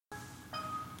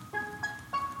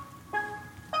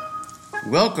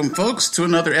Welcome, folks, to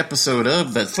another episode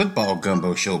of the Football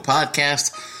Gumbo Show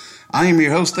podcast. I am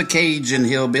your host, the Cajun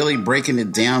Hillbilly, breaking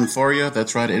it down for you.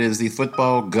 That's right, it is the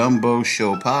Football Gumbo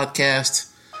Show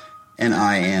podcast, and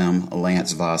I am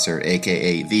Lance Vosser,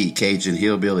 a.k.a. the Cajun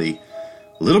Hillbilly.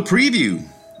 A little preview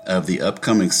of the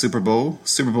upcoming Super Bowl,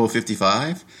 Super Bowl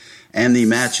 55, and the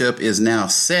matchup is now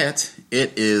set.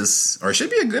 It is, or it should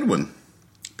be a good one,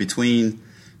 between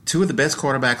two of the best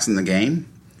quarterbacks in the game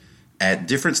at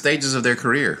different stages of their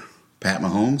career. Pat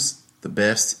Mahomes, the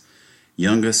best,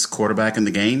 youngest quarterback in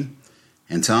the game,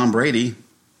 and Tom Brady,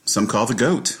 some call the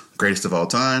GOAT, greatest of all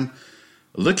time,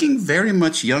 looking very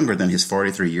much younger than his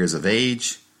 43 years of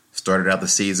age. Started out the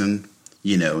season,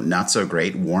 not so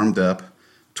great, warmed up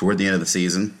toward the end of the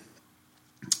season,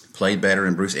 played better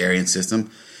in Bruce Arians' system,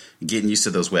 getting used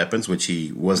to those weapons, which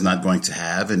he was not going to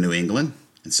have in New England,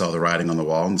 and saw the writing on the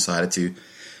wall and decided to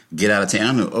get out of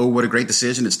town. Oh, what a great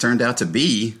decision it's turned out to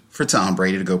be for Tom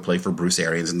Brady to go play for Bruce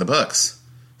Arians and the Bucs,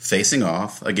 facing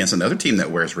off against another team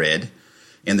that wears red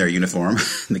in their uniform,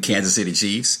 the Kansas City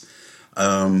Chiefs.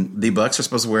 The Bucs are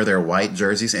supposed to wear their white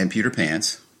jerseys and pewter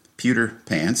pants,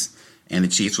 and the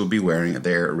Chiefs will be wearing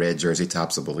their red jersey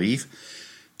tops, I believe.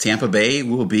 Tampa Bay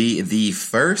will be the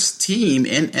first team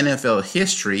in NFL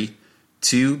history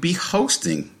to be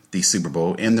hosting the Super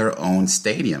Bowl in their own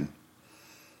stadium.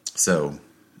 So,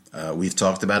 we've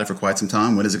talked about it for quite some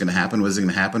time. When is it going to happen? When is it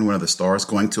going to happen? When are the stars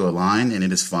going to align? And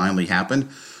it has finally happened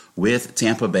with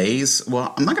Tampa Bay's,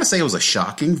 well, I'm not going to say it was a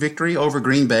shocking victory over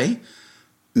Green Bay.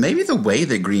 Maybe the way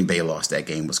that Green Bay lost that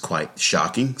game was quite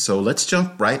shocking. So let's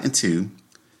jump right into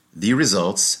the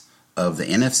results of the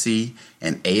NFC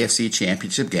and AFC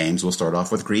championship games. We'll start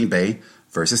off with Green Bay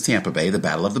versus Tampa Bay, the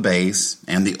Battle of the Bays,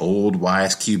 and the old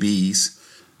wise QBs.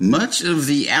 Much of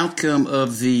the outcome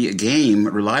of the game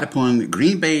relied upon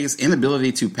Green Bay's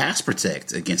inability to pass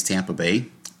protect against Tampa Bay.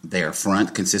 Their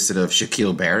front consisted of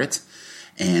Shaquille Barrett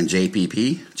and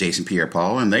JPP, Jason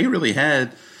Pierre-Paul, and they really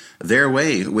had their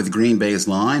way with Green Bay's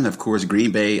line. Of course,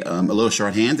 Green Bay a little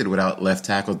short-handed without left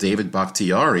tackle David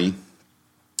Bakhtiari,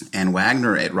 and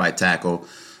Wagner at right tackle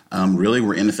really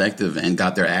were ineffective and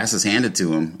got their asses handed to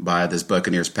them by this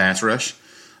Buccaneers pass rush.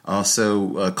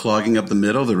 Also, clogging up the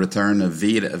middle, the return of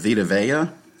Vita Vea,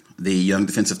 the young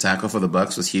defensive tackle for the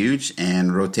Bucs, was huge,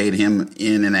 and rotated him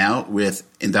in and out with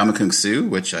Ndamukong Suh,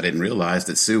 which I didn't realize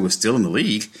that Suh was still in the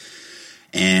league.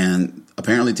 And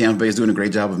apparently Tampa Bay is doing a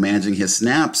great job of managing his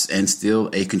snaps and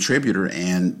still a contributor,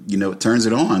 and, it turns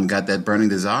it on, got that burning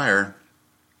desire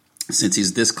since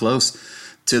he's this close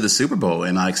to the Super Bowl,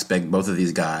 and I expect both of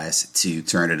these guys to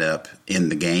turn it up in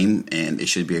the game, and it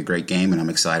should be a great game, and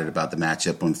I'm excited about the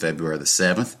matchup on February the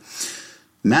 7th.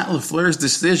 Matt LaFleur's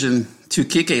decision to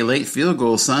kick a late field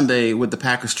goal Sunday with the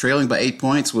Packers trailing by 8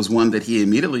 points was one that he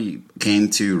immediately came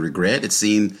to regret. It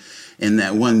seemed in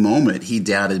that one moment he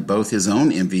doubted both his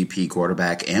own MVP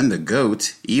quarterback and the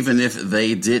GOAT. Even if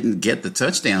they didn't get the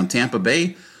touchdown, Tampa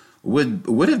Bay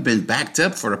would have been backed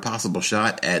up for a possible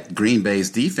shot at Green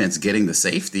Bay's defense getting the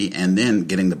safety and then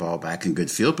getting the ball back in good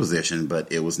field position,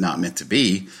 but it was not meant to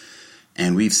be.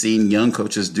 And we've seen young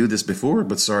coaches do this before,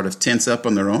 but sort of tense up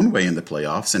on their own way in the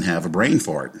playoffs and have a brain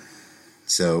fart.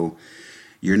 So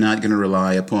you're not going to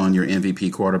rely upon your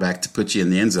MVP quarterback to put you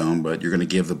in the end zone, but you're going to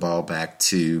give the ball back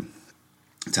to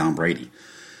Tom Brady.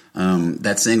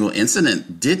 That single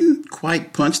incident didn't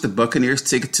quite punch the Buccaneers'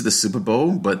 ticket to the Super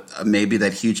Bowl, but maybe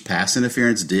that huge pass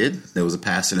interference did. There was a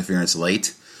pass interference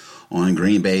late on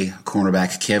Green Bay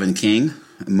cornerback Kevin King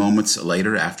moments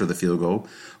later after the field goal.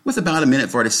 With about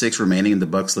 1:46 remaining and the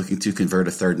Bucs looking to convert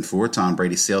a 3rd and 4, Tom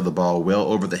Brady sailed the ball well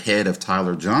over the head of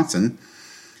Tyler Johnson.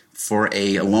 For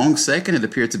a long second, it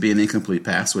appeared to be an incomplete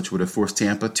pass, which would have forced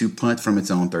Tampa to punt from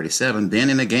its own 37. Then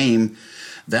in a game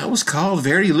that was called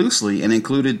very loosely and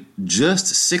included just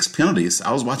 6 penalties.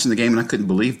 I was watching the game and I couldn't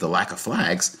believe the lack of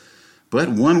flags. But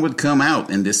one would come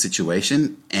out in this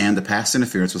situation, and the pass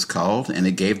interference was called, and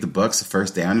it gave the Bucs a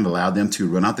first down and allowed them to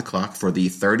run out the clock for the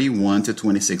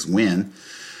 31-26 win.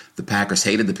 The Packers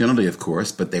hated the penalty, of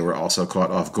course, but they were also caught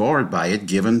off guard by it,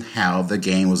 given how the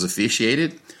game was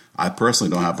officiated. I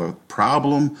personally don't have a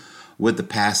problem with the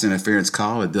pass interference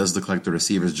call. It does look like the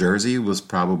receiver's jersey was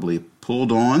probably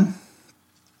pulled on,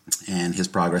 and his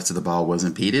progress to the ball was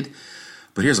impeded.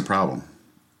 But here's a problem.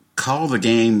 Call the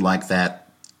game like that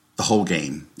the whole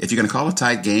game. If you're going to call a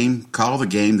tight game, call the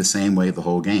game the same way the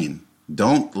whole game.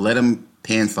 Don't let them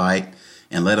pan fight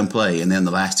and let them play, and then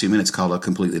the last 2 minutes call a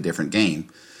completely different game.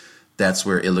 That's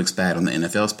where it looks bad on the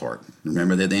NFL's part.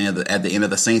 Remember that at the end of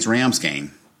the Saints-Rams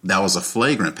game, that was a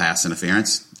flagrant pass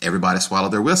interference. Everybody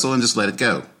swallowed their whistle and just let it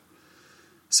go.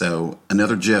 So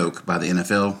another joke by the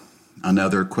NFL,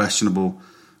 another questionable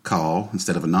call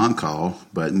instead of a non-call,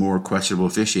 but more questionable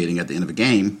officiating at the end of a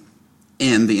game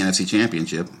in the NFC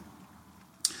Championship.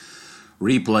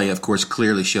 Replay, of course,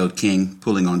 clearly showed King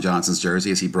pulling on Johnson's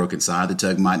jersey as he broke inside. The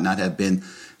tug might not have been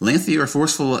lengthy or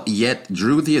forceful, yet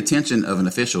drew the attention of an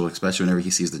official, especially whenever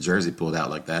he sees the jersey pulled out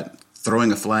like that.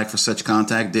 Throwing a flag for such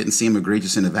contact didn't seem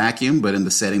egregious in a vacuum, but in the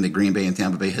setting that Green Bay and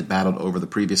Tampa Bay had battled over the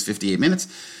previous 58 minutes,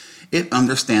 it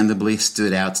understandably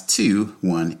stood out to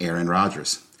one Aaron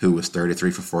Rodgers, who was 33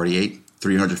 for 48,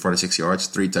 346 yards,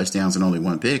 3 touchdowns, and only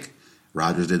 1 pick.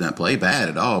 Rodgers did not play bad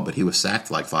at all, but he was sacked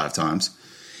like 5 times.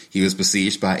 He was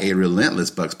besieged by a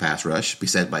relentless Bucs pass rush,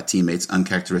 beset by teammates'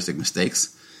 uncharacteristic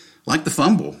mistakes, like the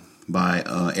fumble by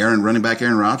Aaron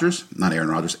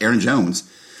Jones,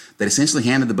 that essentially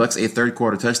handed the Bucs a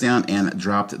third-quarter touchdown and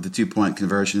dropped the 2-point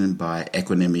conversion by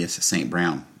equanimous St.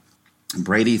 Brown.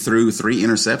 Brady threw 3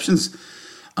 interceptions,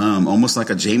 almost like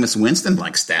a Jameis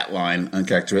Winston-like stat line,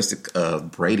 uncharacteristic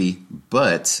of Brady,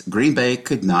 but Green Bay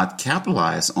could not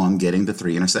capitalize on getting the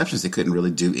 3 interceptions. They couldn't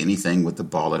really do anything with the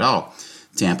ball at all.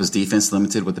 Tampa's defense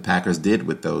limited what the Packers did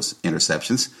with those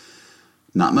interceptions.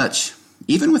 Not much.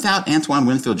 Even without Antoine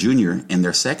Winfield Jr. in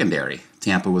their secondary,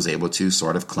 Tampa was able to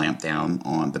sort of clamp down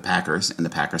on the Packers, and the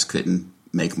Packers couldn't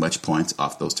make much points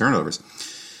off those turnovers.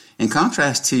 In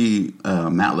contrast to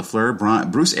Matt LaFleur,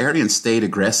 Bruce Arians stayed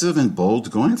aggressive and bold,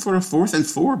 going for a 4th and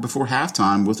 4 before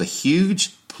halftime with a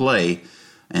huge play,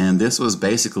 and this was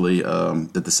basically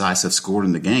the decisive score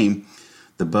in the game.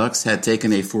 The Bucs had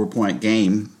taken a 4-point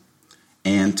game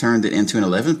and turned it into an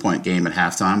 11-point game at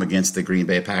halftime against the Green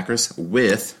Bay Packers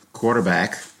with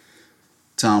quarterback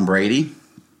Tom Brady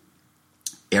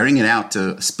airing it out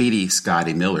to speedy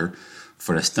Scotty Miller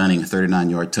for a stunning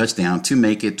 39-yard touchdown to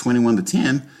make it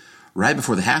 21-10 right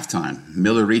before the halftime.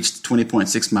 Miller reached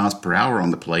 20.6 miles per hour on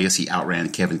the play as he outran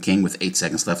Kevin King with 8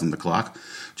 seconds left on the clock.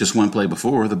 Just one play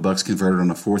before, the Bucs converted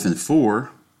on a 4th and 4,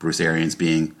 Bruce Arians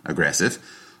being aggressive,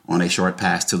 on a short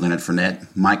pass to Leonard Fournette.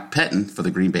 Mike Pettin for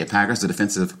the Green Bay Packers, the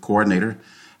defensive coordinator,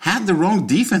 had the wrong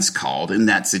defense called in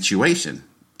that situation.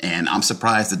 And I'm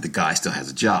surprised that the guy still has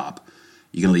a job.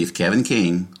 You're going to leave Kevin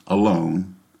King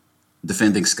alone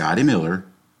defending Scotty Miller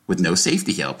with no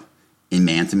safety help in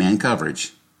man-to-man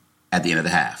coverage at the end of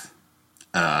the half.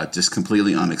 Just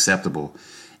completely unacceptable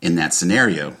in that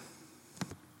scenario.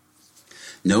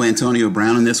 No Antonio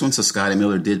Brown in this one, so Scotty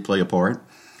Miller did play a part.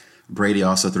 Brady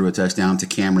also threw a touchdown to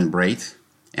Cameron Brate,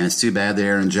 and it's too bad that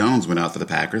Aaron Jones went out for the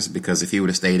Packers, because if he would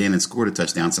have stayed in and scored a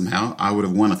touchdown somehow, I would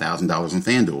have won $1,000 on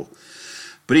FanDuel.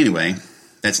 But anyway,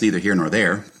 that's neither here nor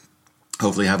there.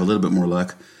 Hopefully I have a little bit more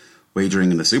luck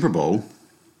wagering in the Super Bowl.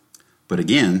 But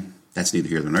again, that's neither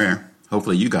here nor there.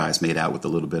 Hopefully you guys made out with a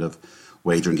little bit of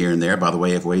wagering here and there. By the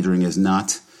way, if wagering is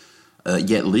not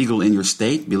yet legal in your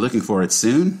state, be looking for it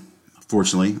soon.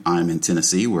 Fortunately, I'm in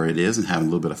Tennessee where it is and having a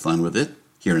little bit of fun with it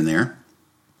here and there.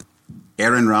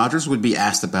 Aaron Rodgers would be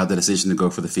asked about the decision to go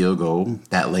for the field goal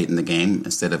that late in the game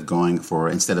instead of playing for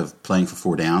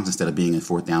 4 downs, instead of being in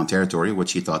 4th down territory,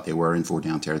 which he thought they were in 4th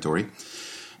down territory.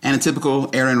 And in typical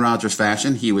Aaron Rodgers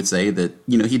fashion, he would say that,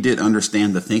 he did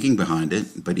understand the thinking behind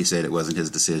it, but he said it wasn't his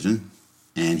decision.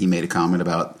 And he made a comment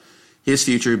about his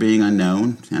future being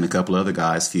unknown and a couple other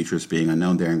guys' futures being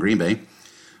unknown there in Green Bay.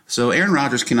 So Aaron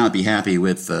Rodgers cannot be happy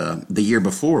with the year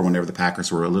before, whenever the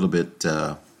Packers were a little bit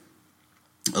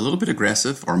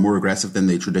aggressive, or more aggressive than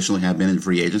they traditionally have been in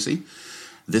free agency.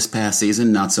 This past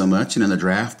season, not so much. And in the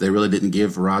draft, they really didn't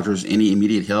give Rodgers any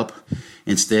immediate help.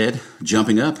 Instead,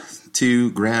 jumping up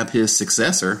to grab his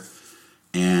successor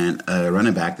and a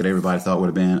running back that everybody thought would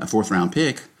have been a 4th-round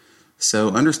pick. So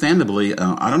understandably,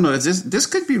 I don't know, this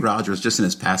could be Rodgers just in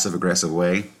his passive-aggressive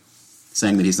way,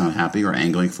 saying that he's not happy or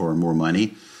angling for more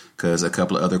money, because a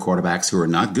couple of other quarterbacks who are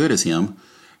not good as him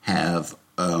have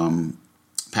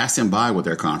passed him by with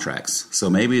their contracts. So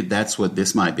maybe that's what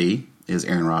this might be, is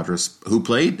Aaron Rodgers, who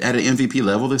played at an MVP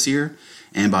level this year,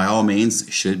 and by all means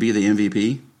should be the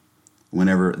MVP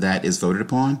whenever that is voted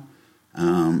upon.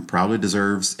 Probably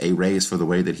deserves a raise for the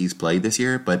way that he's played this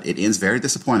year, but it ends very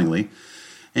disappointingly.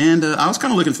 And I was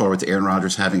kind of looking forward to Aaron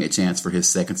Rodgers having a chance for his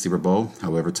 2nd Super Bowl.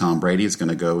 However, Tom Brady is going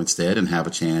to go instead and have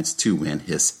a chance to win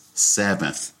his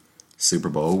 7th Super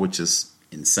Bowl, which is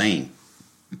insane.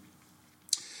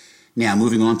 Now,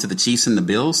 moving on to the Chiefs and the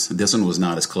Bills. This one was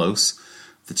not as close.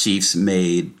 The Chiefs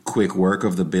made quick work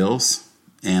of the Bills,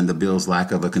 and the Bills'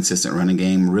 lack of a consistent running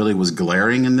game really was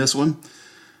glaring in this one.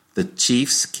 The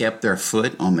Chiefs kept their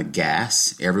foot on the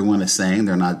gas. Everyone is saying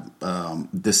they're not,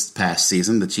 this past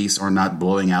season, the Chiefs are not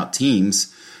blowing out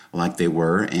teams like they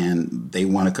were, and they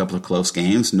won a couple of close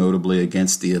games, notably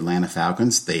against the Atlanta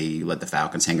Falcons. They let the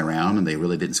Falcons hang around, and they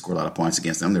really didn't score a lot of points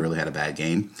against them. They really had a bad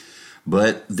game.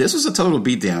 But this was a total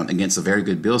beatdown against a very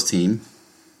good Bills team.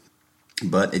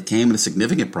 But it came at a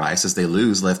significant price as they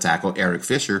lose left tackle Eric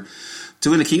Fisher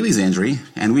to an Achilles injury.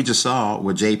 And we just saw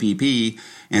what JPP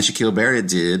and Shaquille Barrett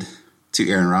did to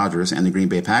Aaron Rodgers and the Green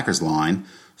Bay Packers line.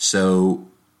 So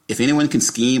if anyone can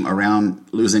scheme around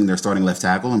losing their starting left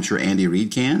tackle, I'm sure Andy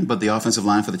Reid can. But the offensive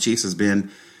line for the Chiefs has been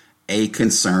a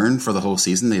concern for the whole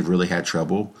season. They've really had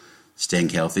trouble staying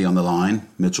healthy on the line.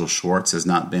 Mitchell Schwartz has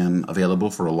not been available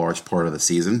for a large part of the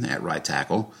season at right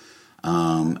tackle.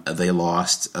 They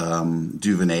lost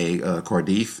Duvernay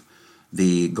Cardiff,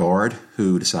 the guard,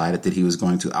 who decided that he was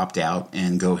going to opt out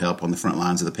and go help on the front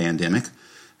lines of the pandemic.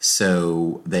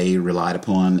 So they relied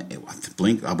upon,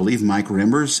 I believe Mike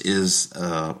Rembers is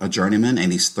a journeyman,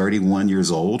 and he's 31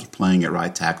 years old, playing at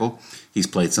right tackle. He's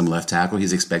played some left tackle.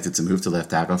 He's expected to move to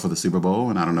left tackle for the Super Bowl,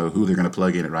 and I don't know who they're going to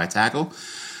plug in at right tackle.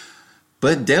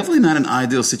 But definitely not an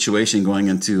ideal situation going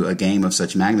into a game of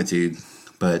such magnitude.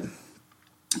 But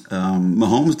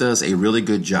Mahomes does a really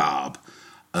good job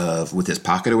with his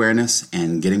pocket awareness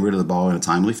and getting rid of the ball in a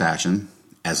timely fashion,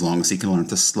 as long as he can learn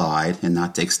to slide and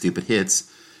not take stupid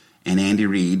hits. And Andy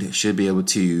Reid should be able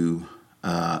to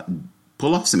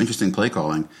pull off some interesting play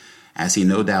calling, as he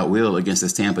no doubt will against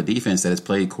this Tampa defense that has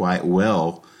played quite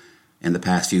well in the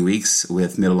past few weeks,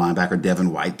 with middle linebacker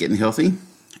Devin White getting healthy.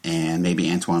 And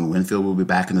maybe Antoine Winfield will be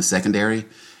back in the secondary.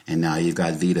 And now you've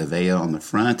got Vita Vea on the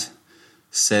front.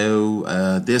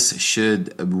 So this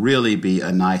should really be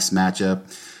a nice matchup.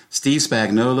 Steve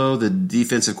Spagnuolo, the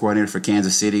defensive coordinator for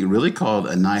Kansas City, really called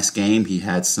a nice game. He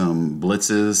had some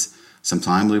blitzes, some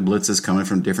timely blitzes coming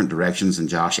from different directions, and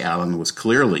Josh Allen was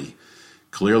clearly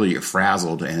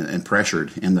frazzled and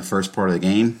pressured in the first part of the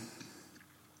game.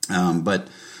 But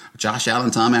Josh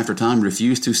Allen, time after time,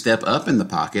 refused to step up in the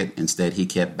pocket. Instead, he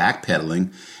kept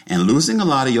backpedaling and losing a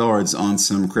lot of yards on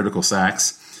some critical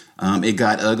sacks. It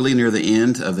got ugly near the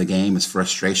end of the game as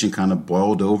frustration kind of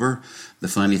boiled over. The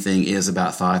funny thing is,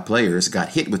 about 5 players got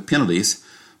hit with penalties,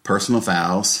 personal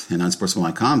fouls, and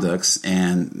unsportsmanlike conducts,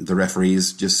 and the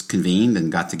referees just convened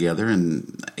and got together,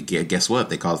 and guess what?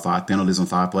 They called 5 penalties on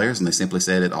 5 players, and they simply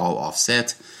said it all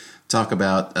offset. Talk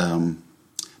about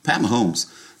Pat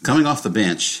Mahomes coming off the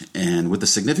bench and with a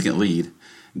significant lead,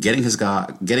 getting his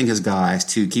guys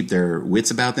to keep their wits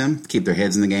about them, keep their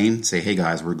heads in the game, say, hey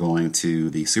guys, we're going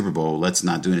to the Super Bowl. Let's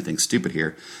not do anything stupid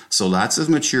here. So lots of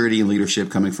maturity and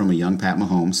leadership coming from a young Pat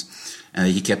Mahomes.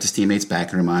 He kept his teammates back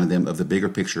and reminded them of the bigger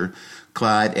picture.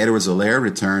 Clyde Edwards-Helaire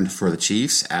returned for the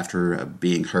Chiefs after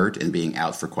being hurt and being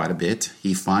out for quite a bit.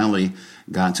 He finally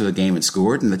got into a game and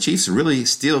scored, and the Chiefs really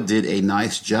still did a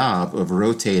nice job of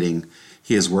rotating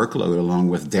his workload along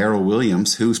with Darrell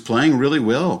Williams, who's playing really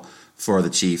well for the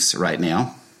Chiefs right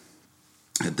now.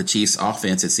 The Chiefs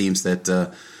offense, it seems that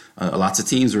lots of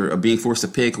teams are being forced to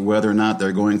pick whether or not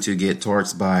they're going to get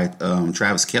torched by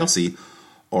Travis Kelce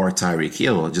or Tyreek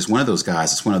Hill. Just one of those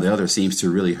guys, it's one or the other, seems to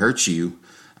really hurt you.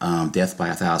 Death by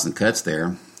 1,000 cuts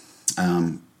there.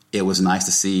 It was nice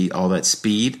to see all that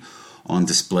speed on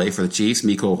display for the Chiefs.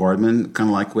 Mecole Hardman, kind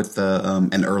of like with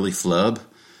an early flub,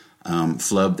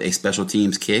 flubbed a special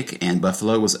teams kick, and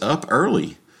Buffalo was up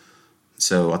early.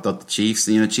 So I thought the Chiefs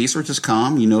were just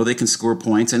calm. They can score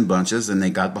points in bunches, and they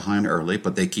got behind early,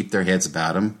 but they keep their heads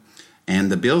about them.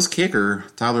 And the Bills kicker,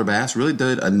 Tyler Bass, really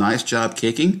did a nice job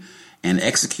kicking and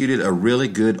executed a really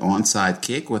good onside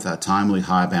kick with a timely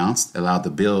high bounce, allowed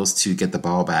the Bills to get the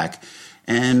ball back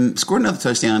and score another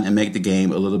touchdown and make the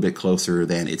game a little bit closer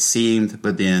than it seemed.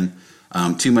 But then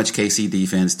too much KC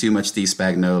defense, too much Steve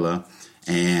Spagnuolo,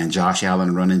 and Josh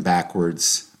Allen running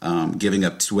backwards, giving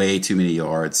up way too many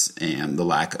yards, and the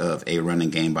lack of a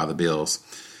running game by the Bills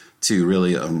to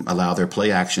really allow their play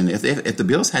action. If the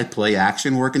Bills had play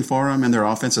action working for them in their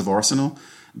offensive arsenal,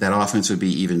 that offense would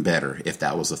be even better if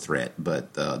that was a threat.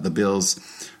 But the Bills'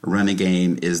 running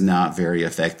game is not very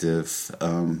effective.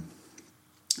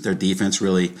 Their defense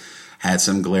really had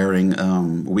some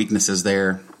glaring weaknesses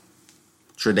there.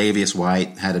 Tre'Davious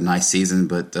White had a nice season,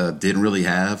 but didn't really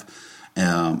have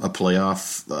a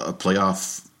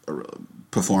playoff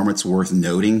performance worth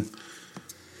noting.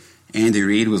 Andy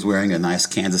Reid was wearing a nice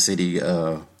Kansas City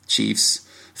Chiefs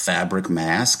fabric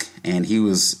mask, and he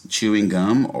was chewing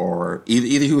gum, or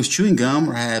either he was chewing gum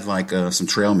or had some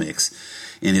trail mix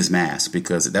in his mask,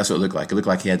 because that's what it looked like. It looked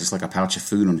like he had just like a pouch of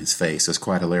food on his face. It was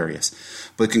quite hilarious.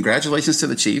 But congratulations to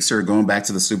the Chiefs, who are going back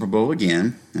to the Super Bowl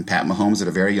again, and Pat Mahomes at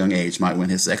a very young age might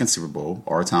win his 2nd Super Bowl,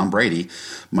 or Tom Brady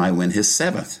might win his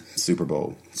 7th Super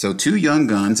Bowl. So 2 young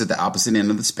guns at the opposite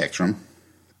end of the spectrum.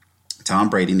 Tom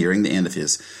Brady nearing the end of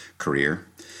his career.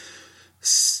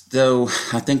 So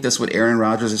I think that's what Aaron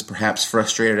Rodgers is perhaps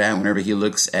frustrated at whenever he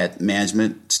looks at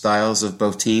management styles of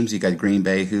both teams. You got Green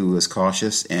Bay, who is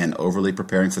cautious and overly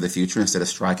preparing for the future instead of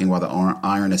striking while the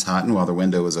iron is hot and while the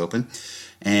window is open.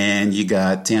 And you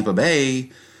got Tampa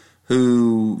Bay,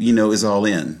 who, is all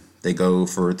in. They go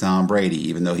for Tom Brady,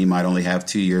 even though he might only have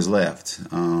 2 years left.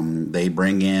 They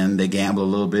gamble a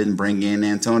little bit and bring in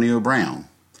Antonio Brown.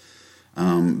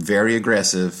 Very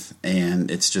aggressive, and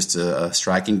it's just a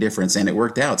striking difference, and it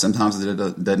worked out. Sometimes it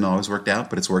doesn't always work out,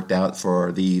 but it's worked out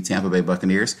for the Tampa Bay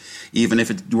Buccaneers, even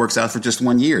if it works out for just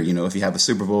 1 year. If you have a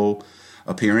Super Bowl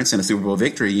appearance and a Super Bowl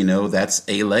victory, that's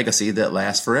a legacy that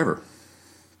lasts forever.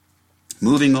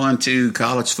 Moving on to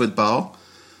college football,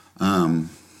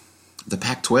 the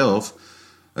Pac-12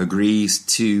 agrees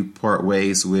to part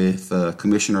ways with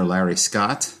Commissioner Larry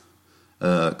Scott.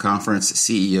 Conference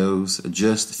CEOs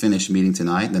just finished meeting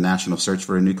tonight. The national search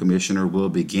for a new commissioner will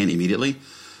begin immediately.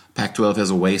 Pac-12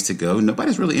 has a ways to go.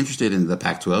 Nobody's really interested in the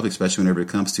Pac-12, especially whenever it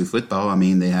comes to football. I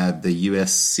mean, they have the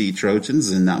USC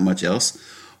Trojans and not much else.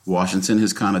 Washington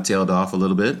has kind of tailed off a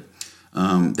little bit.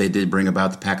 They did bring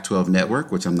about the Pac-12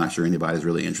 network, which I'm not sure anybody's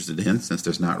really interested in, since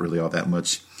there's not really all that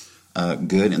much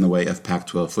good in the way of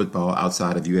Pac-12 football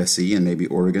outside of USC and maybe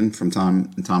Oregon from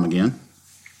time and time again.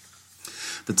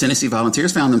 The Tennessee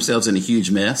Volunteers found themselves in a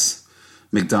huge mess.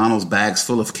 McDonald's bags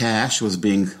full of cash was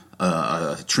being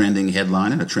a trending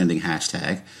headline and a trending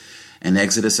hashtag. An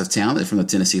exodus of talent from the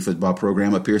Tennessee football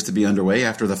program appears to be underway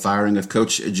after the firing of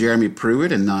Coach Jeremy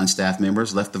Pruitt and non-staff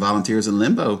members left the Volunteers in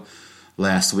limbo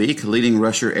last week. Leading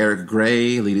rusher Eric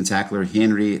Gray, leading tackler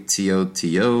Henry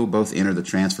To'o both entered the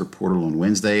transfer portal on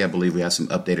Wednesday. I believe we have some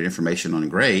updated information on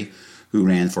Gray, who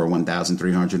ran for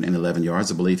 1,311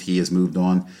 yards. I believe he has moved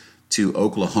on to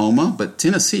Oklahoma, but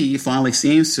Tennessee finally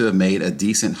seems to have made a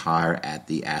decent hire at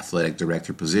the athletic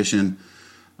director position.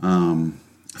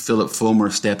 Philip Fulmer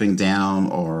stepping down,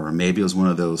 or maybe it was one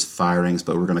of those firings,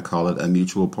 but we're going to call it a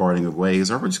mutual parting of ways,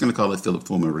 or we're just going to call it Philip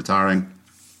Fulmer retiring.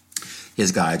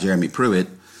 His guy, Jeremy Pruitt,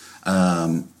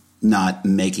 not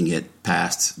making it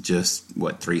past just,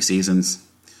 3 seasons.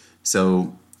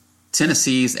 So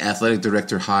Tennessee's athletic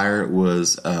director hire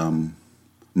was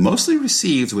mostly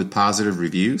received with positive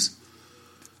reviews.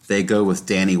 They go with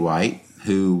Danny White,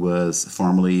 who was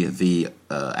formerly the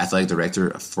athletic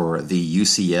director for the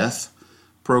UCF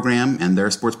program and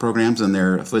their sports programs, and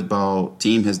their football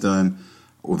team has done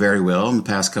very well in the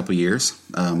past couple of years.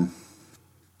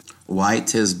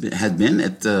 White had been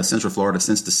at Central Florida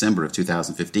since December of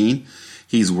 2015.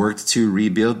 He's worked to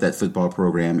rebuild that football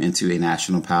program into a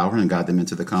national power and got them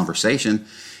into the conversation,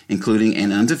 including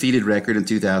an undefeated record in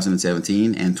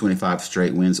 2017 and 25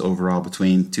 straight wins overall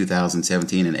between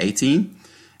 2017 and 18.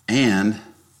 And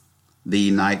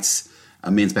the Knights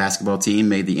men's basketball team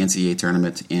made the NCAA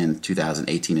tournament in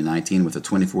 2018 and 19 with a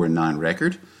 24-9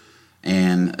 record.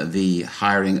 And the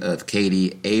hiring of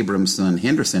Katie Abramson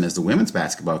Henderson as the women's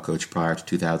basketball coach prior to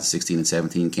 2016 and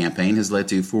 17 campaign has led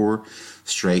to 4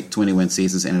 straight 20-win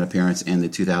seasons and an appearance in the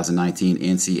 2019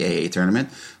 NCAA tournament.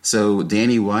 So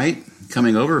Danny White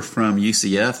coming over from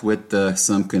UCF with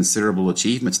some considerable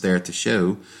achievements there to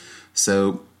show.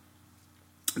 So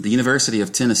the University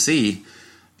of Tennessee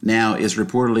now is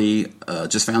reportedly,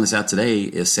 just found this out today,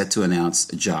 is set to announce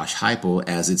Josh Heupel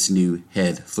as its new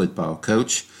head football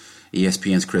coach.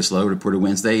 ESPN's Chris Lowe reported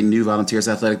Wednesday new Volunteers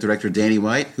athletic director Danny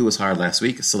White, who was hired last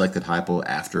week, selected Heupel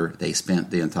after they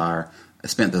spent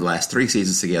the last 3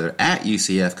 seasons together at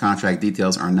UCF. Contract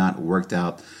details are not worked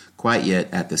out quite yet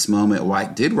at this moment.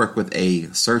 White did work with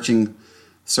a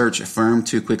search firm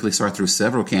to quickly sort through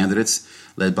several candidates,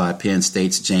 led by Penn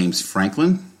State's James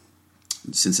Franklin,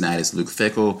 Cincinnati's Luke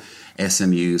Fickell,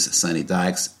 SMU's Sonny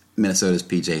Dykes, Minnesota's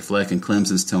P.J. Fleck, and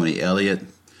Clemson's Tony Elliott.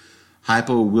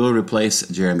 Heupel will replace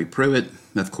Jeremy Pruitt,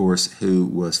 of course, who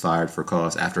was fired for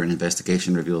cause after an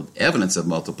investigation revealed evidence of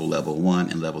multiple Level 1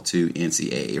 and Level 2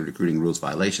 NCAA recruiting rules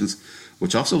violations,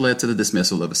 which also led to the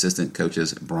dismissal of assistant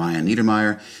coaches Brian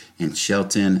Niedermeyer and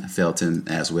Shelton Felton,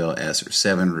 as well as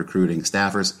 7 recruiting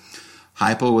staffers.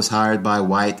 Heupel was hired by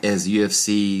White as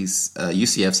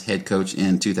UCF's head coach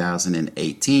in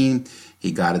 2018.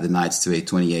 He guided the Knights to a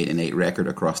 28-8 record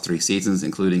across 3 seasons,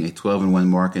 including a 12-1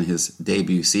 mark in his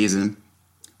debut season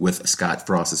with Scott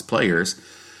Frost's players.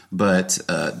 But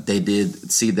they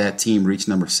did see that team reach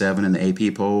number 7 in the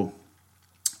AP poll.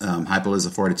 Heupel is a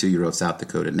 42-year-old South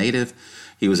Dakota native.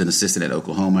 He was an assistant at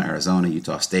Oklahoma, Arizona,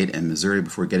 Utah State, and Missouri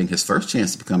before getting his first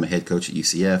chance to become a head coach at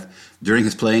UCF. During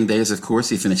his playing days, of course,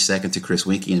 he finished second to Chris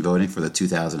Weinke in voting for the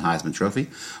 2000 Heisman Trophy,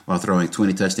 while throwing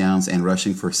 20 touchdowns and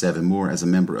rushing for 7 more as a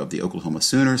member of the Oklahoma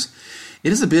Sooners.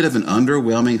 It is a bit of an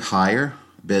underwhelming hire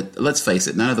But let's face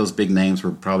it, none of those big names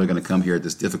were probably going to come here at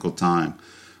this difficult time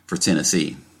for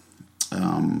Tennessee.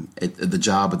 The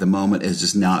job at the moment is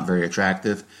just not very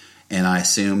attractive, and I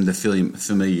assume the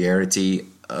familiarity.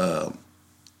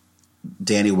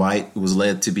 Danny White was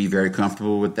led to be very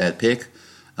comfortable with that pick.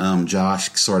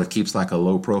 Josh sort of keeps like a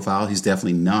low profile. He's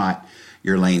definitely not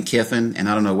your Lane Kiffin, and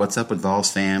I don't know what's up with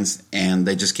Vols fans, and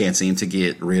they just can't seem to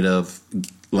get rid of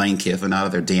Lane Kiffin out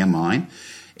of their damn mind.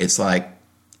 It's like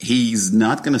he's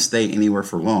not going to stay anywhere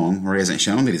for long, or he hasn't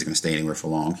shown that he's going to stay anywhere for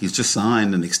long. He's just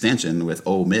signed an extension with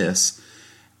Ole Miss.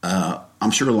 I'm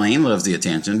sure Lane loves the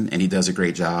attention, and he does a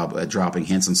great job at dropping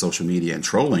hints on social media and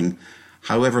trolling.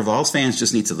 However, Vols fans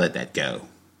just need to let that go,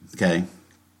 okay?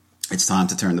 It's time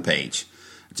to turn the page.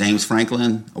 James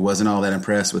Franklin, I wasn't all that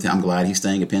impressed with him. I'm glad he's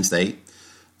staying at Penn State.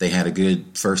 They had a good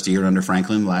first year under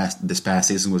Franklin. This past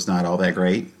season was not all that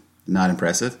great, not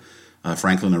impressive.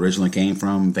 Franklin originally came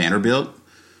from Vanderbilt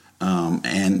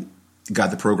and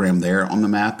got the program there on the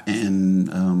map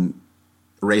and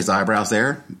raised eyebrows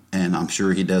there. And I'm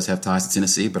sure he does have ties to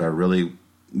Tennessee, but I really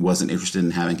wasn't interested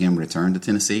in having him return to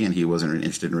Tennessee, and he wasn't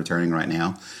interested in returning right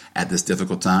now at this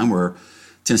difficult time where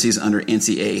Tennessee's under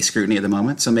NCAA scrutiny at the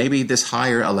moment. So maybe this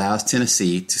hire allows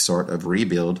Tennessee to sort of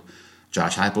rebuild.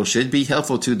 Josh Heupel should be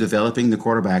helpful to developing the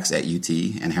quarterbacks at UT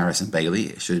and Harrison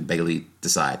Bailey. Should Bailey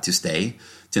decide to stay,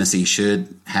 Tennessee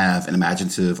should have an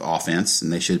imaginative offense,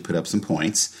 and they should put up some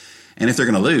points. And if they're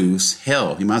going to lose,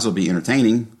 hell, you might as well be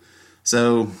entertaining.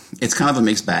 So it's kind of a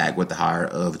mixed bag with the hire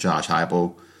of Josh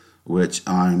Heupel, which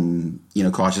I'm,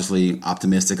 cautiously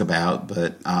optimistic about.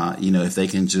 But, if they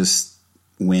can just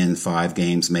win 5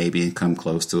 games maybe and come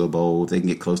close to a bowl, they can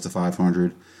get close to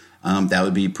 500, that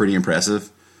would be pretty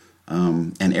impressive.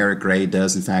 And Eric Gray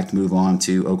does, in fact, move on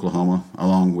to Oklahoma,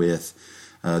 along with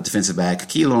defensive back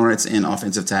Key Lawrence and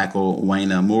offensive tackle Wayne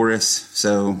Morris.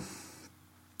 So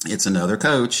it's another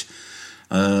coach,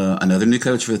 another new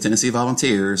coach for the Tennessee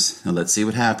Volunteers. And let's see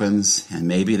what happens. And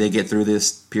maybe they get through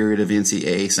this period of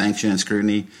NCAA sanction and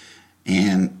scrutiny.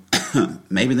 And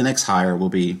maybe the next hire will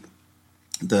be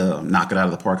the knock it out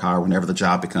of the park hire whenever the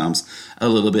job becomes a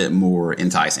little bit more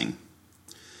enticing.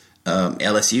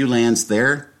 LSU lands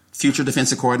their future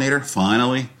defensive coordinator,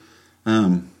 finally.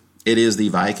 It is the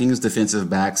Vikings defensive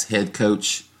back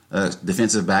coach,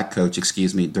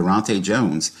 Durante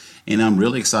Jones. And I'm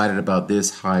really excited about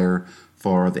this hire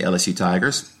for the LSU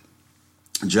Tigers.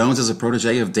 Jones is a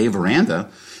protege of Dave Aranda,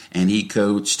 and he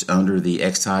coached under the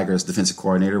ex-Tigers defensive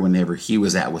coordinator whenever he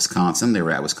was at Wisconsin. They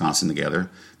were at Wisconsin together,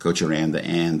 Coach Aranda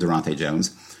and Durante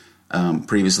Jones.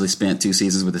 Previously spent 2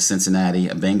 seasons with the Cincinnati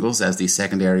Bengals as the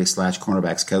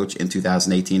secondary/cornerbacks coach in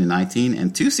 2018 and 19,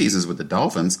 and 2 seasons with the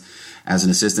Dolphins as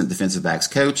an assistant defensive backs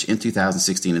coach in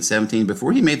 2016 and 17.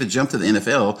 Before he made the jump to the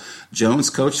NFL, Jones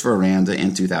coached for Aranda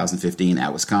in 2015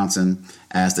 at Wisconsin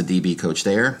as the DB coach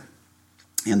there.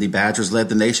 And the Badgers led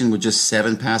the nation with just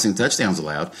 7 passing touchdowns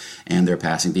allowed, and their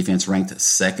passing defense ranked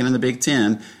 2nd in the Big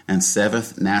Ten and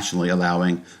 7th nationally,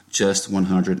 allowing just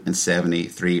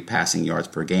 173 passing yards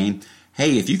per game.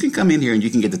 Hey, if you can come in here and you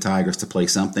can get the Tigers to play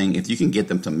something, if you can get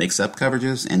them to mix up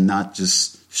coverages and not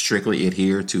just strictly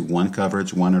adhere to one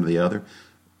coverage, one or the other,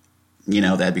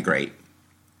 that'd be great.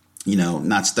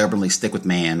 Not stubbornly stick with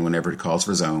man whenever it calls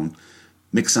for zone.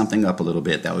 Mix something up a little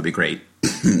bit, that would be great.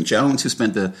 Jones, who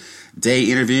spent the day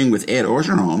interviewing with Ed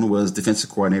Orgeron, was defensive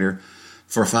coordinator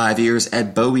for 5 years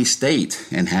at Bowie State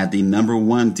and had the number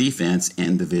 1 defense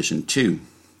in Division II.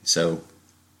 So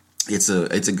it's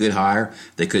a good hire.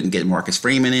 They couldn't get Marcus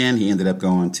Freeman in. He ended up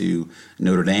going to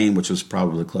Notre Dame, which was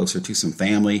probably closer to some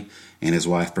family, and his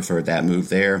wife preferred that move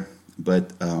there.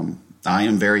 But I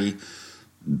am very,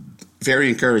 very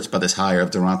encouraged by this hire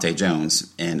of Durante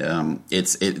Jones, and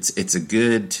it's a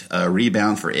good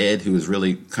rebound for Ed, who has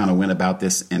really kind of went about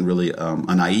this in really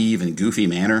a naive and goofy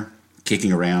manner,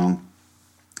 kicking around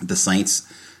the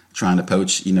Saints, trying to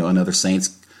poach another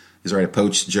Saints. He's already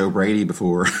poached Joe Brady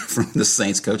before from the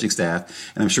Saints coaching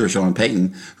staff, and I'm sure Sean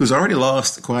Payton, who's already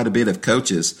lost quite a bit of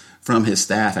coaches from his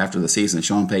staff after the season.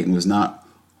 Sean Payton was not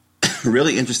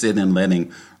really interested in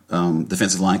letting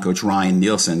defensive line coach Ryan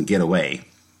Nielsen get away.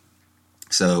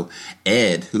 So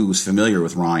Ed, who was familiar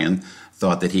with Ryan,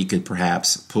 thought that he could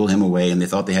perhaps pull him away, and they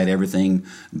thought they had everything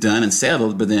done and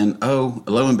settled. But then, lo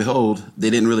and behold, they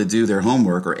didn't really do their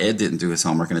homework, or Ed didn't do his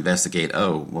homework and investigate.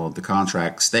 The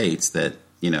contract states that,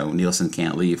 Nielsen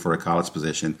can't leave for a college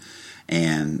position.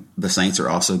 And the Saints are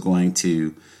also going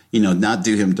to, not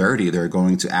do him dirty. They're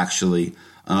going to actually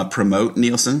promote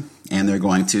Nielsen, and they're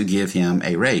going to give him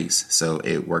a raise. So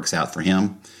it works out for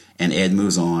him. And Ed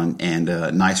moves on, and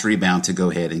a nice rebound to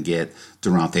go ahead and get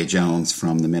Durante Jones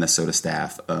from the Minnesota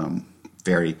staff.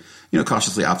 very,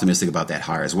 cautiously optimistic about that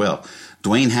hire as well.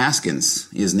 Dwayne Haskins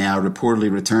is now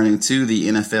reportedly returning to the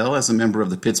NFL as a member of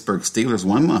the Pittsburgh Steelers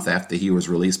 1 month after he was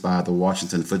released by the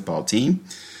Washington football team.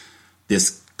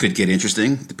 This could get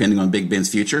interesting depending on Big Ben's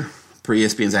future. Per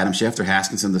ESPN's Adam Schefter,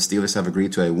 Haskins and the Steelers have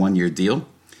agreed to a 1-year deal.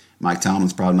 Mike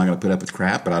Tomlin's probably not going to put up with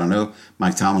crap, but I don't know.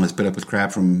 Mike Tomlin has put up with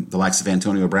crap from the likes of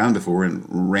Antonio Brown before and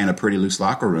ran a pretty loose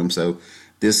locker room, so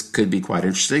this could be quite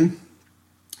interesting.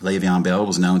 Le'Veon Bell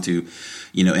was known to,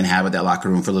 inhabit that locker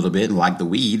room for a little bit and like the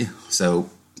weed, so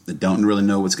they don't really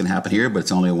know what's going to happen here, but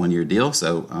it's only a 1-year deal,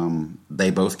 so they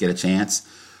both get a chance.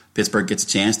 Pittsburgh gets a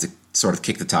chance to sort of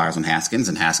kick the tires on Haskins,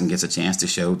 and Haskins gets a chance to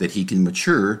show that he can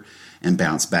mature and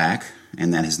bounce back,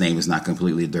 and that his name is not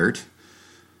completely dirt.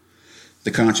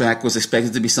 The contract was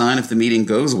expected to be signed if the meeting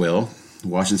goes well. The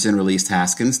Washington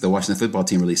football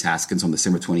team released Haskins on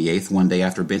December 28th, 1 day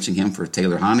after benching him for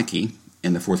Taylor Heinicke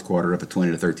in the fourth quarter of a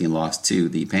 20-13 loss to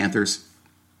the Panthers.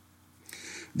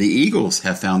 The Eagles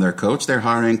have found their coach. They're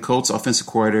hiring Colts offensive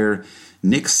coordinator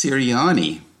Nick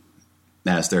Sirianni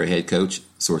as their head coach,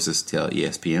 sources tell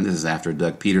ESPN. This is after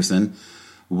Doug Peterson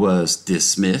was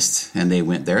dismissed and they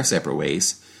went their separate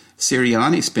ways.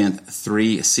 Sirianni spent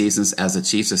 3 seasons as the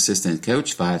Chiefs' assistant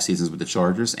coach, 5 seasons with the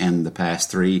Chargers, and the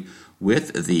past 3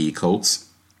 with the Colts.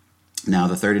 Now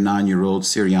the 39-year-old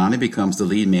Sirianni becomes the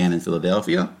lead man in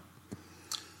Philadelphia.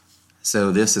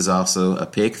 So this is also a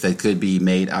pick that could be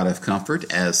made out of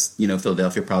comfort, as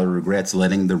Philadelphia probably regrets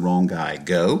letting the wrong guy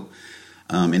go.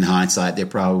 In hindsight, they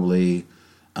probably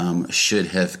should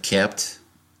have kept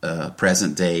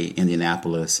present-day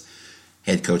Indianapolis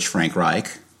head coach Frank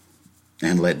Reich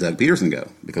and let Doug Peterson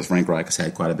go, because Frank Reich has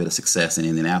had quite a bit of success in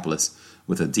Indianapolis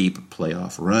with a deep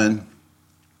playoff run.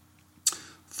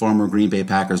 Former Green Bay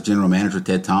Packers general manager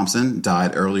Ted Thompson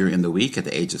died earlier in the week at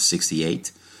the age of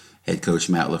 68. Head coach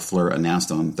Matt LaFleur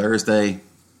announced on Thursday.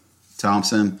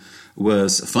 Thompson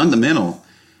was fundamental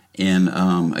in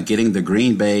getting the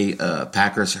Green Bay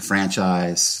Packers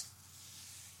franchise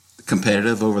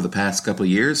competitive over the past couple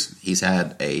of years. He's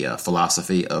had a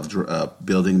philosophy of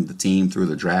building the team through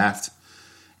the draft.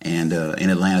 And in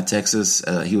Atlanta, Texas,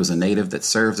 he was a native that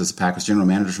served as the Packers general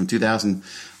manager from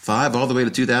 2005 all the way to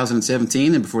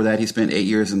 2017. And before that, he spent 8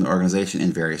 years in the organization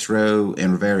in various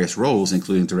roles,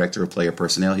 including director of player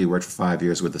personnel. He worked for 5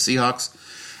 years with the Seahawks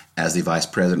as the vice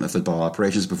president of football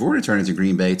operations before returning to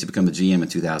Green Bay to become the GM in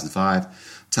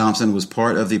 2005. Thompson was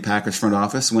part of the Packers front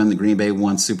office when the Green Bay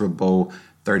won Super Bowl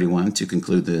 31 to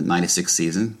conclude the 96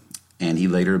 season. And he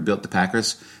later built the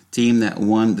Packers team that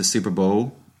won the Super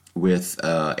Bowl with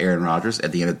Aaron Rodgers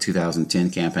at the end of the 2010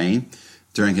 campaign.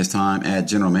 During his time as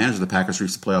general manager, the Packers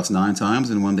reached the playoffs 9 times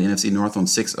and won the NFC North on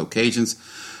 6 occasions.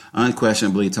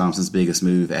 Unquestionably, Thompson's biggest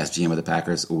move as GM of the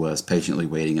Packers was patiently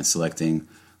waiting and selecting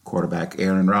quarterback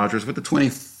Aaron Rodgers with the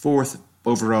 24th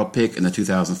overall pick in the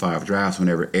 2005 draft,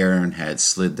 whenever Aaron had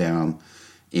slid down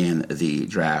in the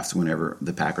draft, whenever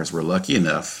the Packers were lucky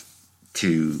enough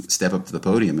to step up to the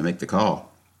podium and make the call.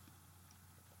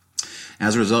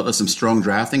 As a result of some strong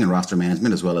drafting and roster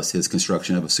management, as well as his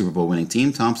construction of a Super Bowl winning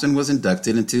team, Thompson was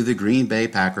inducted into the Green Bay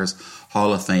Packers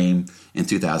Hall of Fame in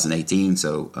 2018.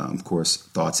 So, of course,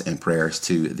 thoughts and prayers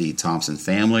to the Thompson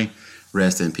family.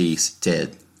 Rest in peace,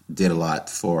 Ted. Did a lot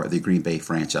for the Green Bay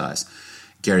franchise.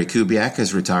 Gary Kubiak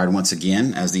has retired once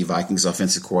again as the Vikings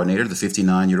offensive coordinator. The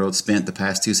 59-year-old spent the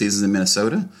past 2 seasons in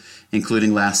Minnesota,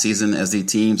 including last season as the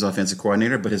team's offensive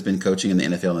coordinator, but has been coaching in the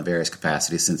NFL in various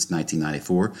capacities since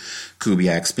 1994.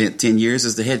 Kubiak spent 10 years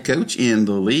as the head coach in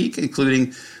the league,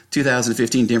 including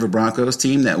 2015 Denver Broncos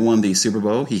team that won the Super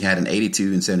Bowl. He had an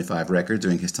 82-75 record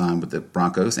during his time with the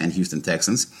Broncos and Houston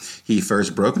Texans. He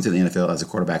first broke into the NFL as a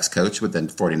quarterback's coach with the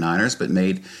 49ers, but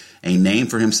made a name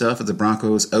for himself as the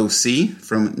Broncos OC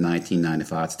from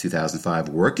 1995 to 2005.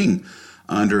 Working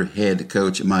under head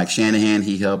coach Mike Shanahan,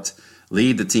 he helped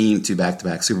lead the team to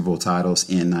back-to-back Super Bowl titles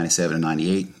in 97 and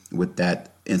 98 with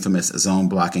that infamous zone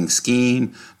blocking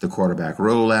scheme, the quarterback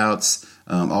rollouts,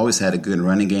 always had a good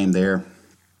running game there.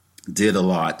 Did a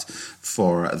lot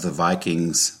for the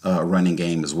Vikings running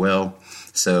game as well.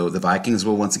 So the Vikings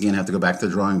will once again have to go back to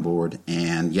the drawing board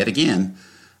and yet again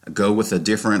go with a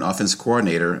different offensive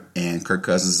coordinator, and Kirk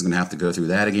Cousins is going to have to go through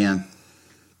that again.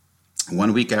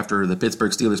 1 week after the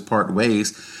Pittsburgh Steelers part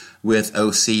ways with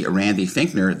OC Randy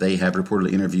Finkner, they have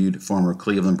reportedly interviewed former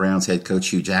Cleveland Browns head coach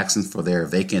Hugh Jackson for their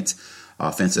vacant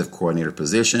offensive coordinator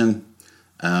position.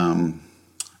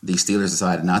 The Steelers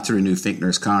decided not to renew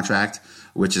Finkner's contract,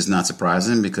 which is not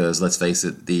surprising because, let's face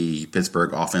it, the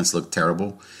Pittsburgh offense looked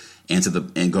terrible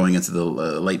going into the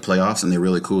late playoffs, and they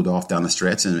really cooled off down the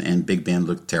stretch, and Big Ben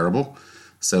looked terrible.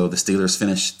 So the Steelers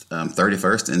finished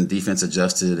 31st in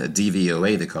defense-adjusted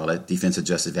DVOA, they call it,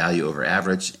 defense-adjusted value over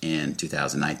average in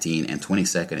 2019, and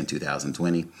 22nd in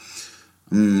 2020.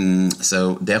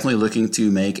 So definitely looking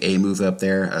to make a move up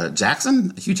there.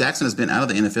 Hugh Jackson has been out of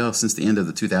the NFL since the end of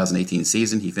the 2018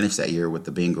 season. He finished that year with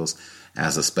the Bengals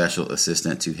as a special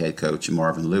assistant to head coach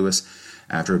Marvin Lewis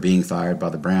after being fired by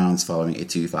the Browns following a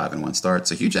 2-5-1 start.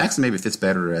 So Hugh Jackson maybe fits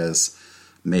better as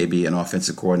maybe an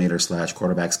offensive coordinator /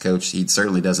 quarterbacks coach. He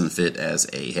certainly doesn't fit as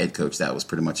a head coach. That was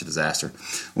pretty much a disaster.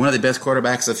 One of the best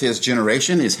quarterbacks of his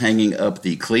generation is hanging up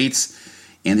the cleats.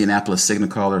 Indianapolis signal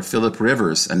caller Philip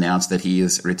Rivers announced that he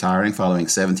is retiring following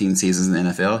 17 seasons in the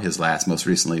NFL, his last most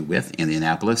recently with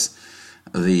Indianapolis.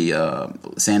 The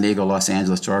San Diego Los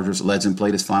Angeles Chargers legend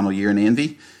played his final year in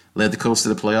Indy, led the Colts to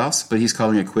the playoffs, but he's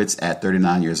calling it quits at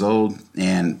 39 years old,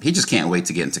 and he just can't wait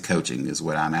to get into coaching is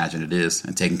what I imagine it is,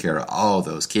 and taking care of all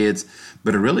those kids.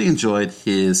 But I really enjoyed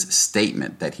his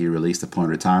statement that he released upon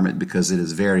retirement because it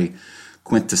is very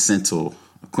quintessential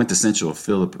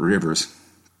Philip Rivers.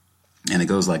 And it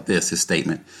goes like this, his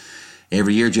statement.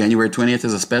 Every year, January 20th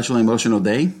is a special emotional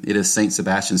day. It is St.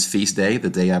 Sebastian's feast day, the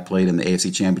day I played in the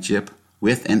AFC Championship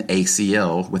without an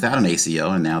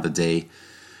ACL, and now the day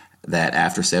that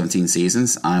after 17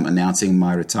 seasons, I'm announcing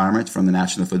my retirement from the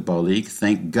National Football League.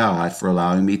 Thank God for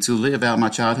allowing me to live out my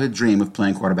childhood dream of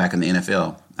playing quarterback in the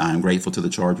NFL. I'm grateful to the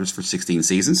Chargers for 16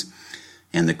 seasons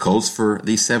and the Colts for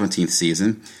the 17th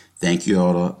season. Thank you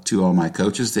to all my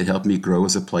coaches that helped me grow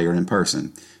as a player in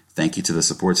person. Thank you to the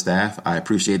support staff. I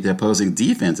appreciate the opposing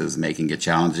defenses making it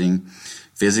challenging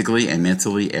physically and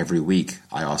mentally every week.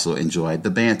 I also enjoyed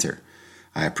the banter.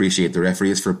 I appreciate the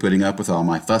referees for putting up with all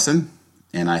my fussing,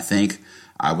 and I think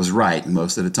I was right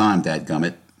most of the time,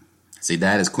 dadgummit. See,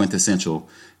 that is quintessential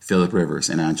Philip Rivers,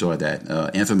 and I enjoyed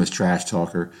that. Infamous trash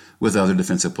talker with other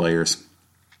defensive players.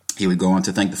 He would go on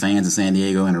to thank the fans in San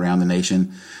Diego and around the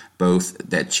nation, both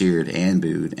that cheered and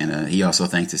booed. And he also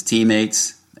thanked his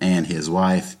teammates and his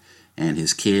wife and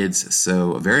his kids.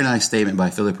 So a very nice statement by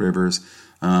Philip Rivers.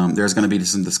 There's going to be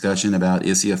some discussion about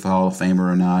is he a Hall of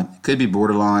Famer or not. Could be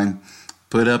borderline.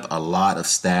 Put up a lot of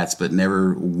stats, but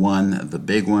never won the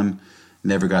big one.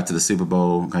 Never got to the Super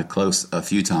Bowl. Got close a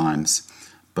few times.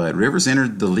 But Rivers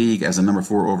entered the league as a number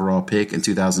 4 overall pick in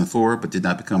 2004, but did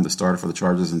not become the starter for the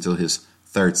Chargers until his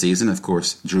third season. Of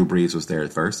course, Drew Brees was there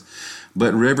at first.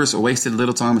 But Rivers wasted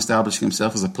little time establishing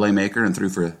himself as a playmaker and threw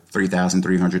for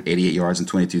 3,388 yards and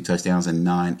 22 touchdowns and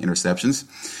 9 interceptions.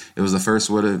 It was the first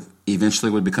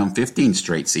eventually would become 15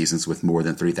 straight seasons with more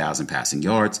than 3,000 passing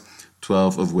yards,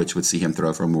 12 of which would see him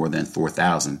throw for more than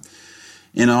 4,000.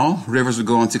 In all, Rivers would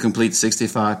go on to complete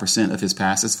 65% of his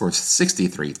passes for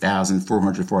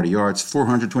 63,440 yards,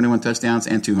 421 touchdowns,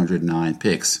 and 209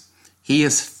 picks. He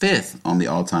is 5th on the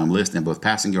all-time list in both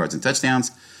passing yards and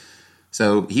touchdowns.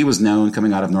 So he was known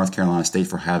coming out of North Carolina State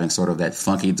for having sort of that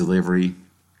funky delivery,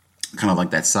 kind of like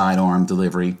that sidearm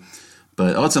delivery.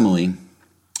 But ultimately,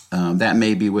 that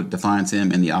may be what defines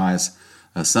him in the eyes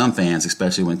of some fans,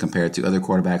 especially when compared to other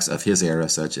quarterbacks of his era,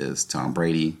 such as Tom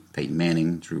Brady, Peyton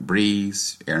Manning, Drew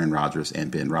Brees, Aaron Rodgers, and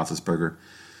Ben Roethlisberger.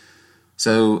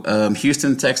 So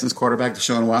Houston Texans quarterback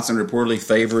Deshaun Watson reportedly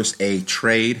favors a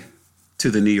trade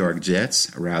to the New York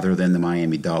Jets rather than the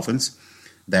Miami Dolphins.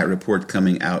 That report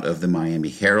coming out of the Miami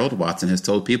Herald. Watson has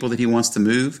told people that he wants to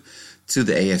move to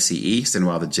the AFC East, and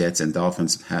while the Jets and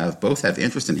Dolphins both have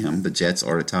interest in him, the Jets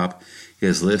are atop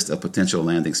his list of potential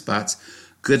landing spots.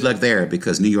 Good luck there,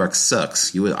 because New York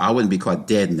sucks. I wouldn't be caught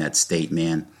dead in that state,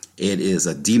 man. It is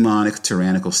a demonic,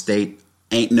 tyrannical state.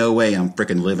 Ain't no way I'm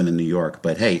freaking living in New York.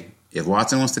 But hey, if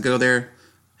Watson wants to go there,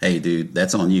 hey, dude,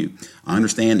 that's on you. I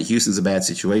understand that Houston's a bad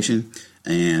situation,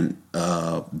 and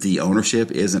the ownership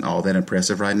isn't all that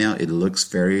impressive right now. It looks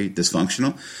very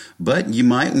dysfunctional. But you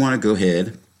might want to go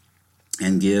ahead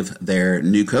and give their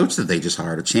new coach that they just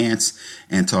hired a chance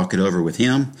and talk it over with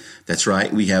him. That's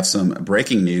right. We have some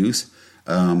breaking news.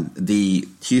 The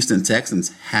Houston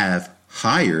Texans have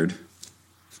hired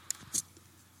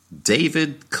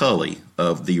David Culley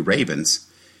of the Ravens.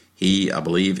 He, I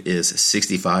believe, is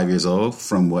 65 years old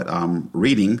from what I'm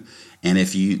reading. And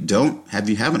if you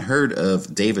haven't heard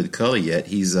of David Culley yet,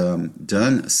 he's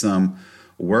done some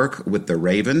work with the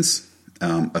Ravens,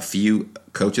 a few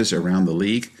coaches around the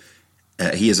league.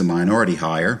 He is a minority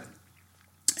hire.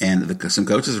 And some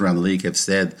coaches around the league have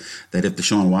said that if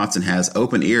Deshaun Watson has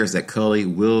open ears, that Culley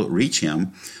will reach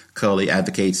him. Culley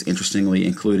advocates, interestingly,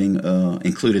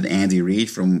 included Andy Reid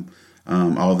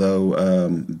although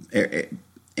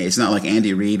it's not like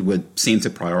Andy Reid would seem to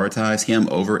prioritize him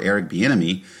over Eric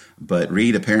Bieniemy, but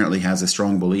Reid apparently has a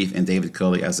strong belief in David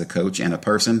Culley as a coach and a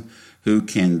person who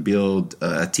can build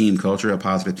a team culture, a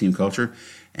positive team culture.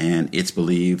 And it's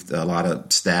believed, a lot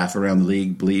of staff around the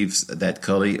league believes that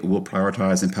Culley will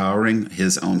prioritize empowering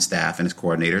his own staff and his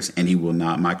coordinators, and he will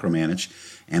not micromanage,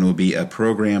 and will be a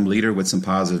program leader with some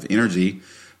positive energy.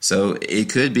 So it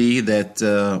could be that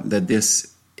that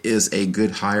this is a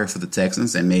good hire for the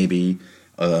Texans, and maybe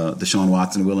Deshaun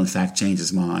Watson will in fact change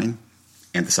his mind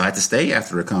and decide to stay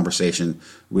after a conversation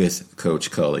with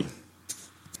Coach Culley.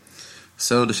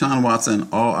 So Deshaun Watson,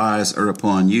 all eyes are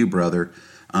upon you, brother.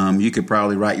 You could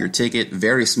probably write your ticket.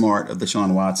 Very smart of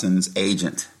Deshaun Watson's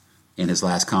agent in his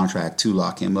last contract to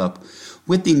lock him up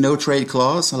with the no trade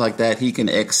clause. Like that, he can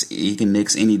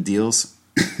nix any deals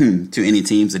to any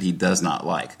teams that he does not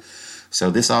like. So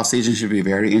this offseason should be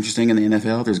very interesting in the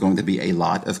NFL. There's going to be a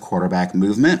lot of quarterback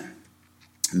movement.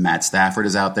 Matt Stafford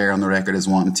is out there on the record as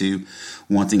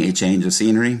wanting a change of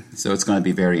scenery. So it's going to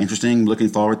be very interesting. Looking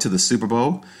forward to the Super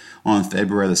Bowl on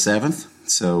February the 7th.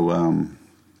 So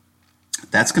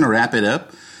that's going to wrap it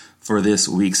up for this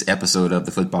week's episode of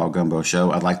the Football Gumbo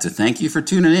Show. I'd like to thank you for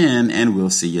tuning in, and we'll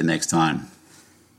see you next time.